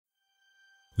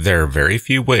There are very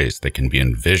few ways that can be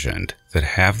envisioned that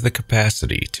have the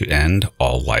capacity to end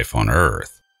all life on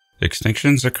Earth.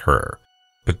 Extinctions occur,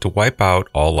 but to wipe out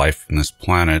all life from this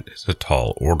planet is a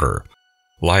tall order.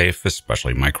 Life,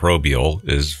 especially microbial,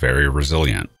 is very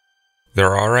resilient.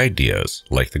 There are ideas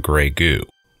like the gray goo,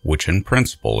 which in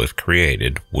principle, if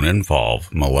created, would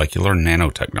involve molecular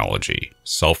nanotechnology,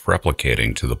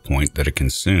 self-replicating to the point that it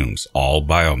consumes all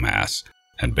biomass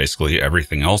and basically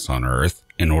everything else on Earth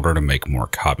in order to make more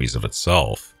copies of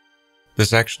itself.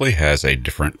 This actually has a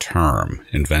different term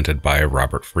invented by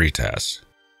Robert Freitas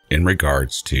in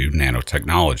regards to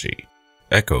nanotechnology,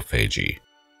 ecophagy,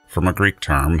 from a Greek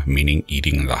term meaning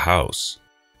eating the house.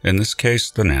 In this case,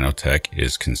 the nanotech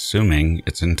is consuming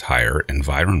its entire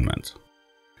environment.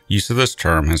 Use of this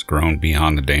term has grown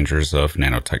beyond the dangers of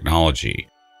nanotechnology,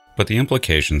 but the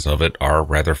implications of it are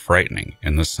rather frightening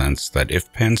in the sense that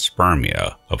if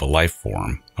panspermia of a life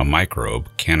form, a microbe,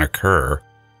 can occur,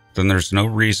 then there's no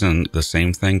reason the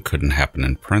same thing couldn't happen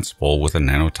in principle with a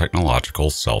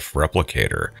nanotechnological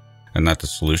self-replicator, and that the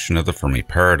solution of the Fermi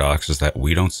paradox is that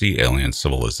we don't see alien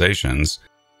civilizations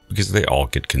because they all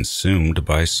get consumed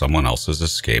by someone else's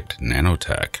escaped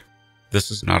nanotech. This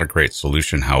is not a great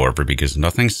solution, however, because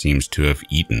nothing seems to have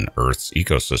eaten Earth's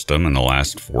ecosystem in the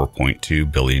last 4.2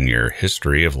 billion year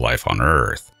history of life on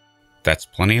Earth. That's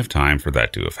plenty of time for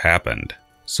that to have happened.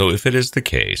 So if it is the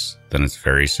case, then it's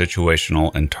very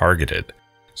situational and targeted,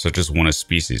 such as when a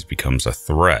species becomes a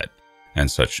threat, and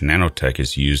such nanotech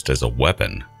is used as a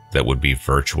weapon that would be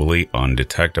virtually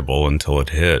undetectable until it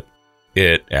hit.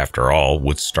 It, after all,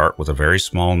 would start with a very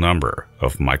small number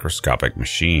of microscopic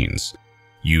machines.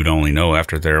 You'd only know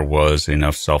after there was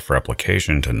enough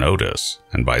self-replication to notice,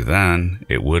 and by then,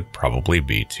 it would probably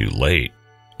be too late.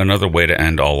 Another way to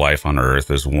end all life on Earth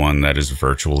is one that is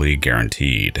virtually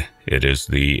guaranteed. It is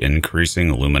the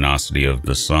increasing luminosity of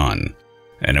the sun,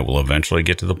 and it will eventually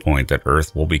get to the point that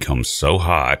Earth will become so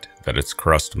hot that its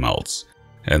crust melts.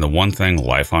 And the one thing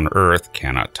life on Earth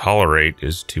cannot tolerate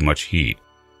is too much heat.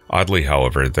 Oddly,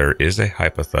 however, there is a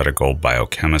hypothetical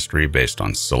biochemistry based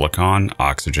on silicon,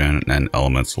 oxygen, and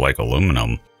elements like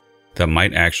aluminum that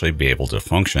might actually be able to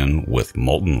function with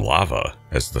molten lava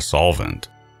as the solvent.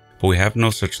 But we have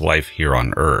no such life here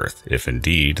on Earth, if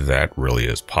indeed that really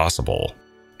is possible.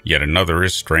 Yet another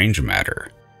is strange matter.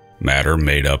 Matter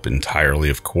made up entirely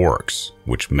of quarks,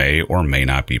 which may or may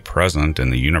not be present in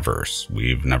the universe.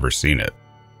 We've never seen it.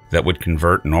 That would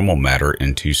convert normal matter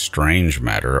into strange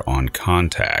matter on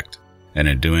contact, and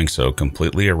in doing so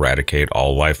completely eradicate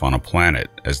all life on a planet,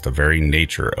 as the very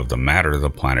nature of the matter the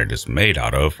planet is made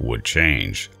out of would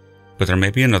change. But there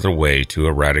may be another way to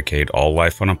eradicate all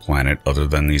life on a planet other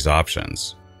than these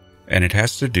options, and it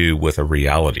has to do with a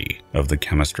reality of the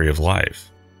chemistry of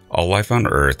life. All life on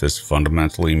Earth is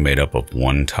fundamentally made up of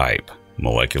one type,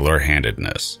 molecular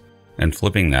handedness, and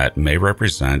flipping that may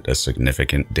represent a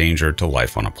significant danger to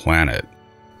life on a planet.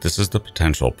 This is the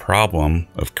potential problem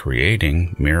of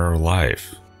creating mirror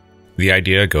life. The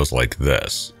idea goes like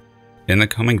this. In the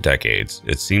coming decades,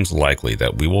 it seems likely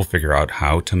that we will figure out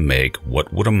how to make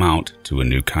what would amount to a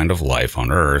new kind of life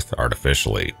on Earth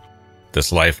artificially.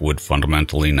 This life would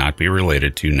fundamentally not be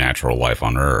related to natural life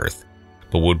on Earth,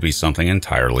 but would be something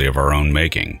entirely of our own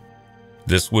making.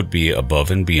 This would be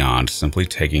above and beyond simply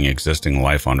taking existing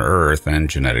life on Earth and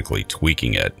genetically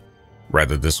tweaking it.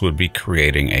 Rather, this would be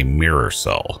creating a mirror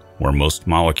cell, where most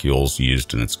molecules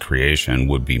used in its creation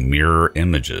would be mirror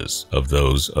images of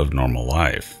those of normal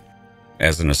life.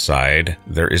 As an aside,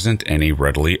 there isn't any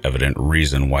readily evident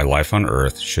reason why life on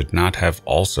Earth should not have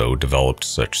also developed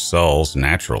such cells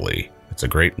naturally. It's a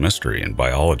great mystery in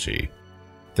biology.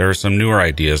 There are some newer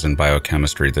ideas in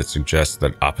biochemistry that suggest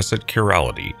that opposite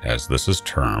chirality, as this is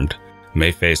termed,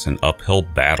 may face an uphill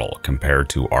battle compared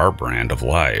to our brand of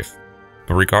life.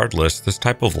 But regardless, this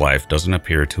type of life doesn't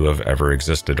appear to have ever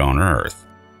existed on Earth.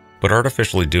 But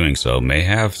artificially doing so may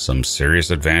have some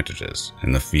serious advantages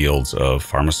in the fields of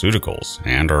pharmaceuticals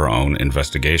and our own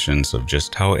investigations of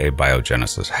just how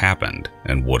abiogenesis happened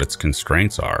and what its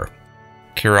constraints are.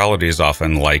 Chirality is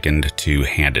often likened to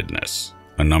handedness.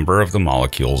 A number of the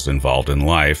molecules involved in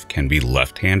life can be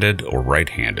left-handed or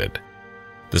right-handed.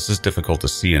 This is difficult to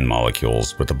see in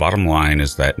molecules, but the bottom line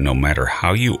is that no matter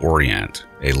how you orient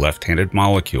a left-handed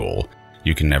molecule,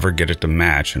 you can never get it to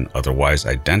match an otherwise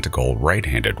identical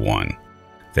right-handed one.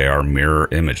 They are mirror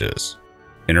images.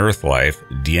 In Earth life,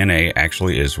 DNA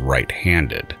actually is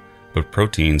right-handed, but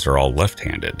proteins are all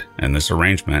left-handed, and this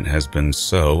arrangement has been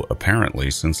so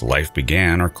apparently since life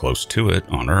began or close to it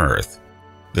on Earth.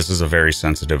 This is a very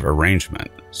sensitive arrangement.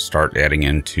 Start adding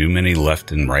in too many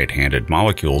left and right-handed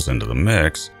molecules into the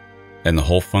mix, and the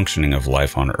whole functioning of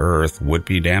life on Earth would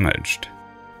be damaged.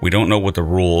 We don't know what the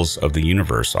rules of the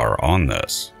universe are on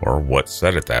this, or what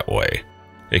set it that way.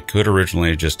 It could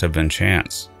originally just have been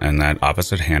chance, and that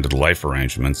opposite-handed life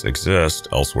arrangements exist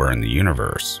elsewhere in the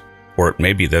universe. Or it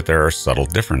may be that there are subtle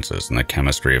differences in the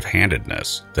chemistry of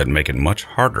handedness that make it much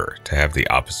harder to have the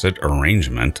opposite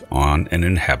arrangement on an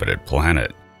inhabited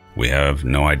planet. We have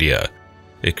no idea.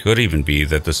 It could even be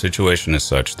that the situation is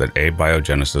such that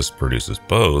abiogenesis produces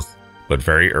both, but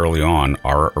very early on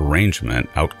our arrangement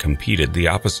outcompeted the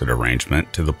opposite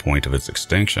arrangement to the point of its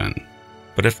extinction.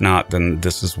 But if not, then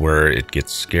this is where it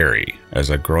gets scary, as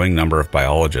a growing number of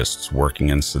biologists working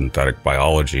in synthetic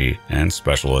biology and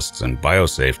specialists in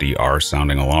biosafety are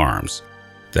sounding alarms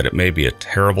that it may be a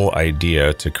terrible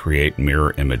idea to create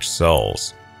mirror image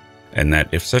cells, and that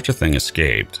if such a thing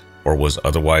escaped, or was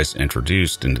otherwise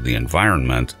introduced into the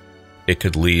environment, it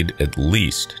could lead at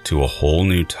least to a whole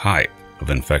new type of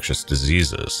infectious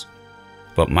diseases,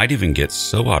 but might even get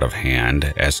so out of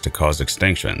hand as to cause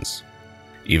extinctions,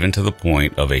 even to the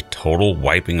point of a total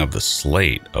wiping of the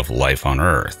slate of life on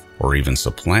Earth, or even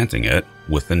supplanting it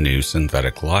with a new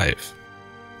synthetic life.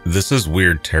 This is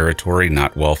weird territory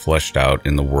not well fleshed out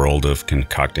in the world of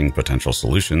concocting potential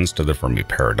solutions to the Fermi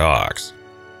paradox,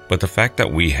 but the fact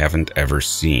that we haven't ever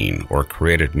seen or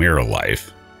created mirror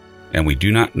life, and we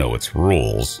do not know its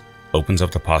rules, opens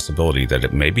up the possibility that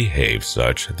it may behave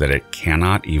such that it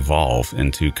cannot evolve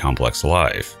into complex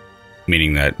life.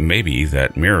 Meaning that maybe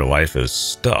that mirror life is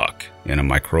stuck in a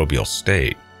microbial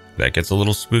state. That gets a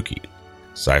little spooky.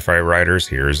 Sci-fi writers,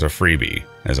 here's a freebie,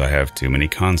 as I have too many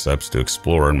concepts to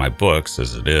explore in my books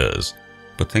as it is.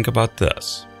 But think about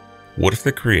this. What if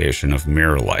the creation of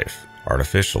mirror life,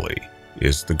 artificially,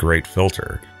 is the great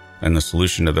filter, and the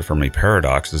solution to the Fermi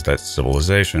paradox is that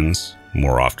civilizations,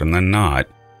 more often than not,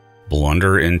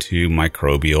 blunder into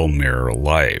microbial mirror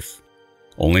life,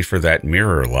 only for that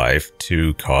mirror life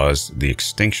to cause the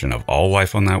extinction of all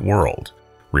life on that world,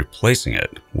 replacing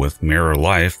it with mirror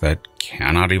life that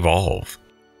cannot evolve.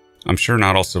 I'm sure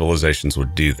not all civilizations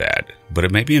would do that, but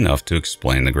it may be enough to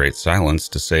explain the Great Silence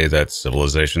to say that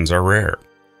civilizations are rare,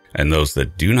 and those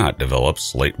that do not develop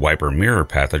slate wiper mirror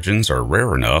pathogens are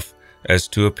rare enough as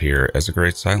to appear as a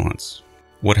Great Silence.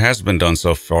 What has been done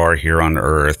so far here on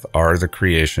Earth are the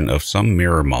creation of some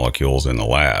mirror molecules in the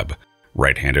lab.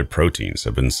 Right-handed proteins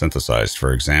have been synthesized,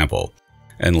 for example,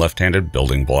 and left-handed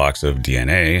building blocks of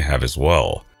DNA have as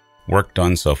well. Work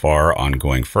done so far on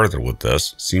going further with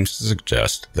this seems to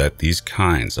suggest that these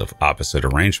kinds of opposite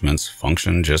arrangements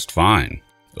function just fine,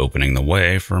 opening the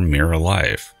way for mirror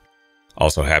life.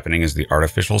 Also happening is the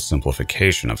artificial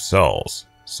simplification of cells.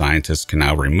 Scientists can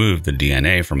now remove the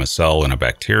DNA from a cell in a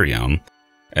bacterium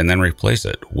and then replace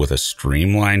it with a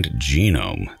streamlined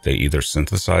genome they either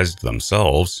synthesized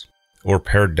themselves or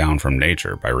pared down from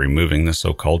nature by removing the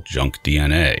so-called junk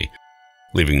DNA,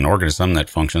 leaving an organism that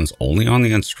functions only on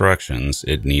the instructions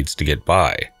it needs to get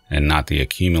by, and not the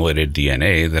accumulated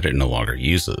DNA that it no longer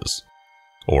uses.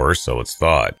 Or so it's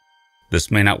thought.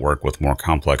 This may not work with more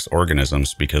complex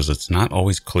organisms because it's not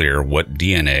always clear what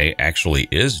DNA actually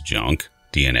is junk,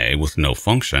 DNA with no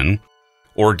function,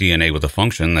 or DNA with a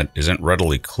function that isn't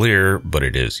readily clear but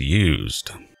it is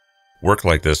used. Work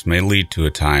like this may lead to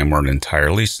a time where an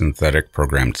entirely synthetic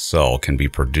programmed cell can be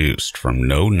produced from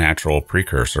no natural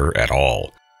precursor at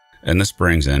all, and this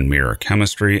brings in mirror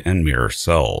chemistry and mirror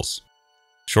cells.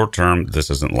 Short term, this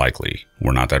isn't likely.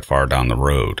 We're not that far down the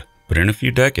road, but in a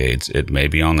few decades, it may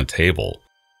be on the table.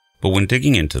 But when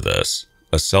digging into this,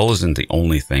 a cell isn't the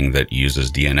only thing that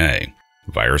uses DNA.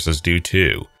 Viruses do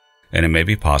too, and it may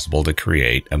be possible to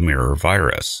create a mirror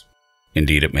virus.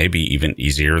 Indeed, it may be even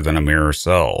easier than a mirror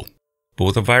cell. But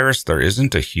with a virus, there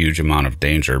isn't a huge amount of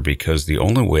danger because the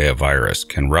only way a virus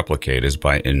can replicate is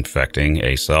by infecting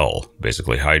a cell,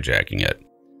 basically hijacking it.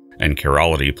 And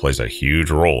chirality plays a huge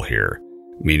role here,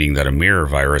 meaning that a mirror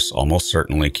virus almost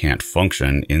certainly can't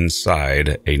function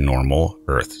inside a normal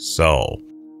Earth cell.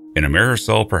 In a mirror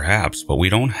cell, perhaps, but we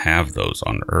don't have those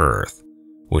on Earth,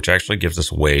 which actually gives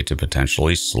us a way to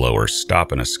potentially slow or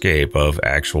stop an escape of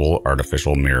actual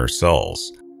artificial mirror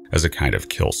cells as a kind of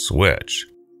kill switch.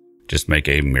 Just make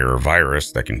a mirror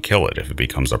virus that can kill it if it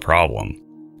becomes a problem,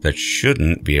 that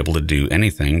shouldn't be able to do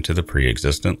anything to the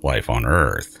pre-existent life on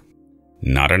Earth.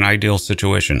 Not an ideal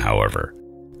situation, however.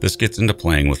 This gets into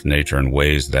playing with nature in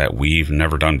ways that we've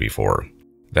never done before.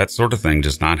 That sort of thing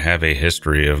does not have a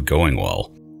history of going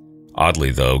well.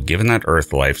 Oddly though, given that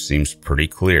Earth life seems pretty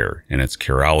clear in its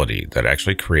chirality, that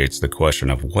actually creates the question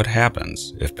of what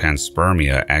happens if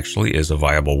panspermia actually is a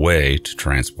viable way to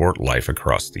transport life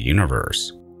across the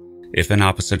universe. If an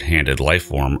opposite-handed life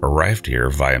form arrived here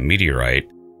via meteorite,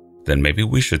 then maybe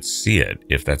we should see it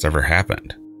if that's ever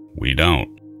happened. We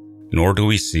don't. Nor do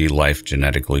we see life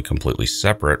genetically completely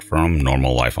separate from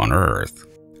normal life on Earth.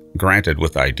 Granted,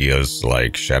 with ideas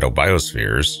like shadow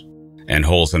biospheres and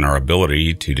holes in our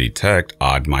ability to detect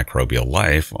odd microbial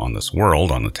life on this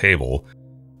world on the table,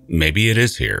 maybe it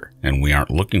is here and we aren't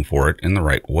looking for it in the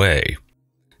right way.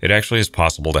 It actually is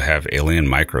possible to have alien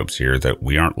microbes here that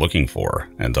we aren't looking for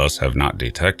and thus have not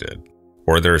detected.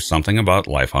 Or there is something about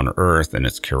life on Earth and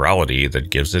its chirality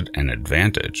that gives it an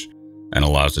advantage and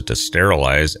allows it to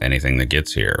sterilize anything that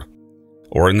gets here.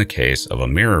 Or in the case of a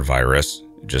mirror virus,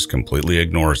 it just completely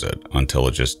ignores it until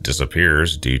it just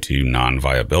disappears due to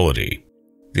non-viability.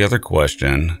 The other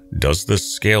question, does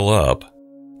this scale up?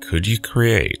 Could you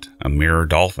create a mirror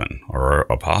dolphin or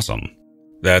a possum?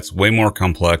 That's way more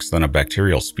complex than a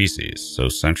bacterial species, so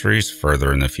centuries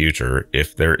further in the future,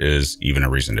 if there is even a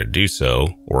reason to do so,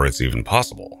 or it's even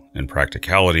possible, in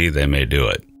practicality they may do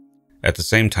it. At the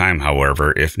same time,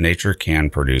 however, if nature can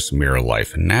produce mirror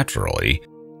life naturally,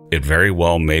 it very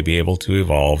well may be able to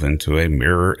evolve into a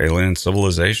mirror alien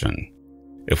civilization.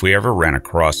 If we ever ran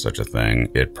across such a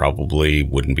thing, it probably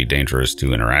wouldn't be dangerous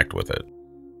to interact with it.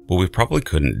 But we probably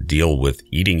couldn't deal with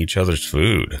eating each other's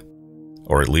food,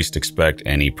 or at least expect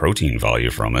any protein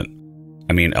value from it.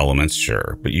 I mean, elements,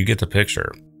 sure, but you get the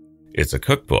picture. It's a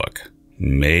cookbook,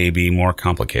 maybe more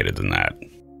complicated than that.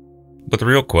 But the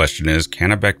real question is,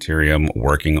 can a bacterium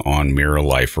working on mirror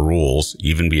life rules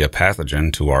even be a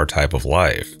pathogen to our type of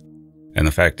life? And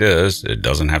the fact is, it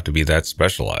doesn't have to be that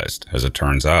specialized, as it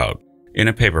turns out. In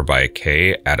a paper by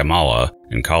Adamala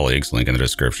and colleagues, link in the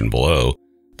description below,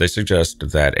 they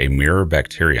suggest that a mirror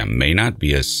bacterium may not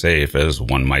be as safe as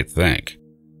one might think.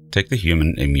 Take the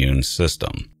human immune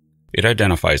system. It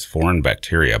identifies foreign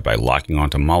bacteria by locking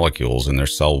onto molecules in their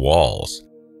cell walls,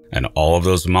 and all of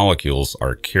those molecules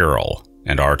are chiral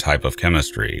and our type of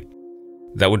chemistry.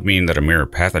 That would mean that a mirror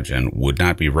pathogen would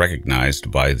not be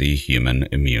recognized by the human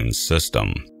immune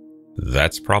system.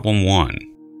 That's problem one.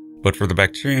 But for the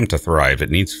bacterium to thrive,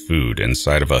 it needs food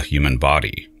inside of a human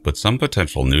body, but some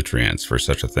potential nutrients for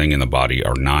such a thing in the body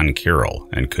are non-chiral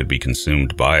and could be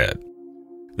consumed by it.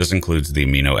 This includes the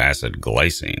amino acid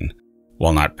glycine.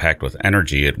 While not packed with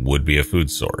energy, it would be a food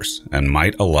source and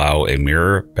might allow a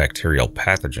mirror bacterial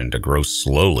pathogen to grow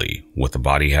slowly, with the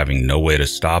body having no way to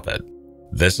stop it.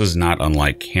 This is not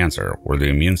unlike cancer, where the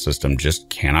immune system just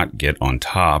cannot get on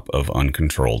top of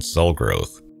uncontrolled cell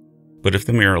growth. But if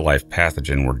the mirror life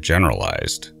pathogen were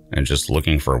generalized and just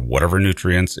looking for whatever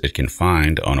nutrients it can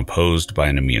find unopposed by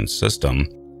an immune system,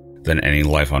 then any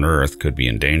life on Earth could be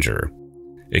in danger.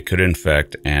 It could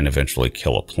infect and eventually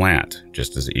kill a plant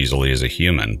just as easily as a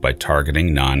human by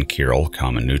targeting non-chiral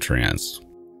common nutrients.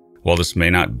 While this may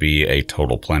not be a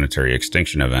total planetary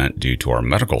extinction event due to our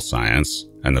medical science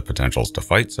and the potentials to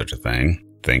fight such a thing,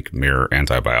 think mirror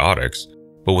antibiotics,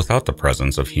 but without the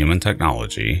presence of human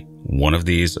technology, one of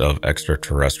these of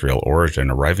extraterrestrial origin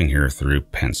arriving here through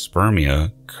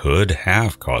panspermia could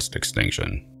have caused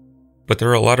extinction. But there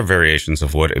are a lot of variations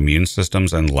of what immune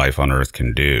systems and life on Earth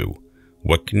can do.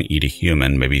 What can eat a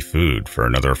human may be food for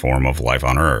another form of life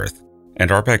on Earth,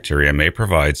 and our bacteria may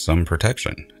provide some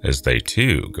protection, as they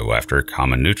too go after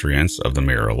common nutrients of the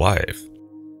mirror life.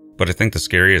 But I think the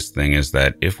scariest thing is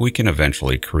that if we can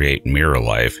eventually create mirror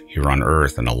life here on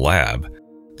Earth in a lab,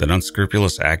 then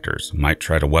unscrupulous actors might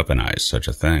try to weaponize such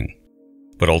a thing.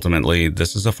 But ultimately,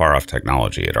 this is a far-off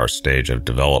technology at our stage of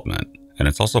development, and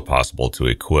it's also possible to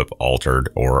equip altered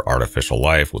or artificial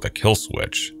life with a kill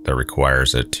switch that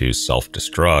requires it to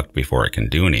self-destruct before it can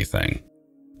do anything.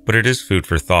 But it is food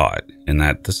for thought, in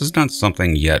that this is not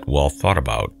something yet well thought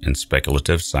about in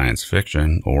speculative science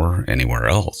fiction or anywhere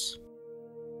else.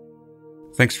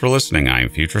 Thanks for listening. I am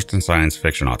futurist and science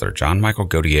fiction author John Michael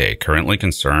Godier, currently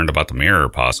concerned about the mirror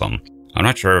possum. I'm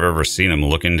not sure I've ever seen him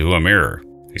look into a mirror.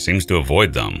 He seems to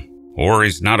avoid them. Or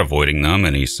he's not avoiding them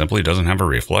and he simply doesn't have a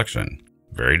reflection.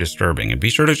 Very disturbing. And be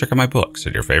sure to check out my books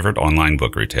at your favorite online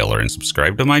book retailer and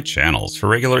subscribe to my channels for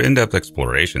regular in-depth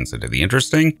explorations into the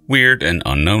interesting, weird, and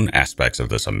unknown aspects of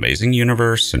this amazing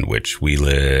universe in which we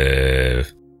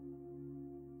live.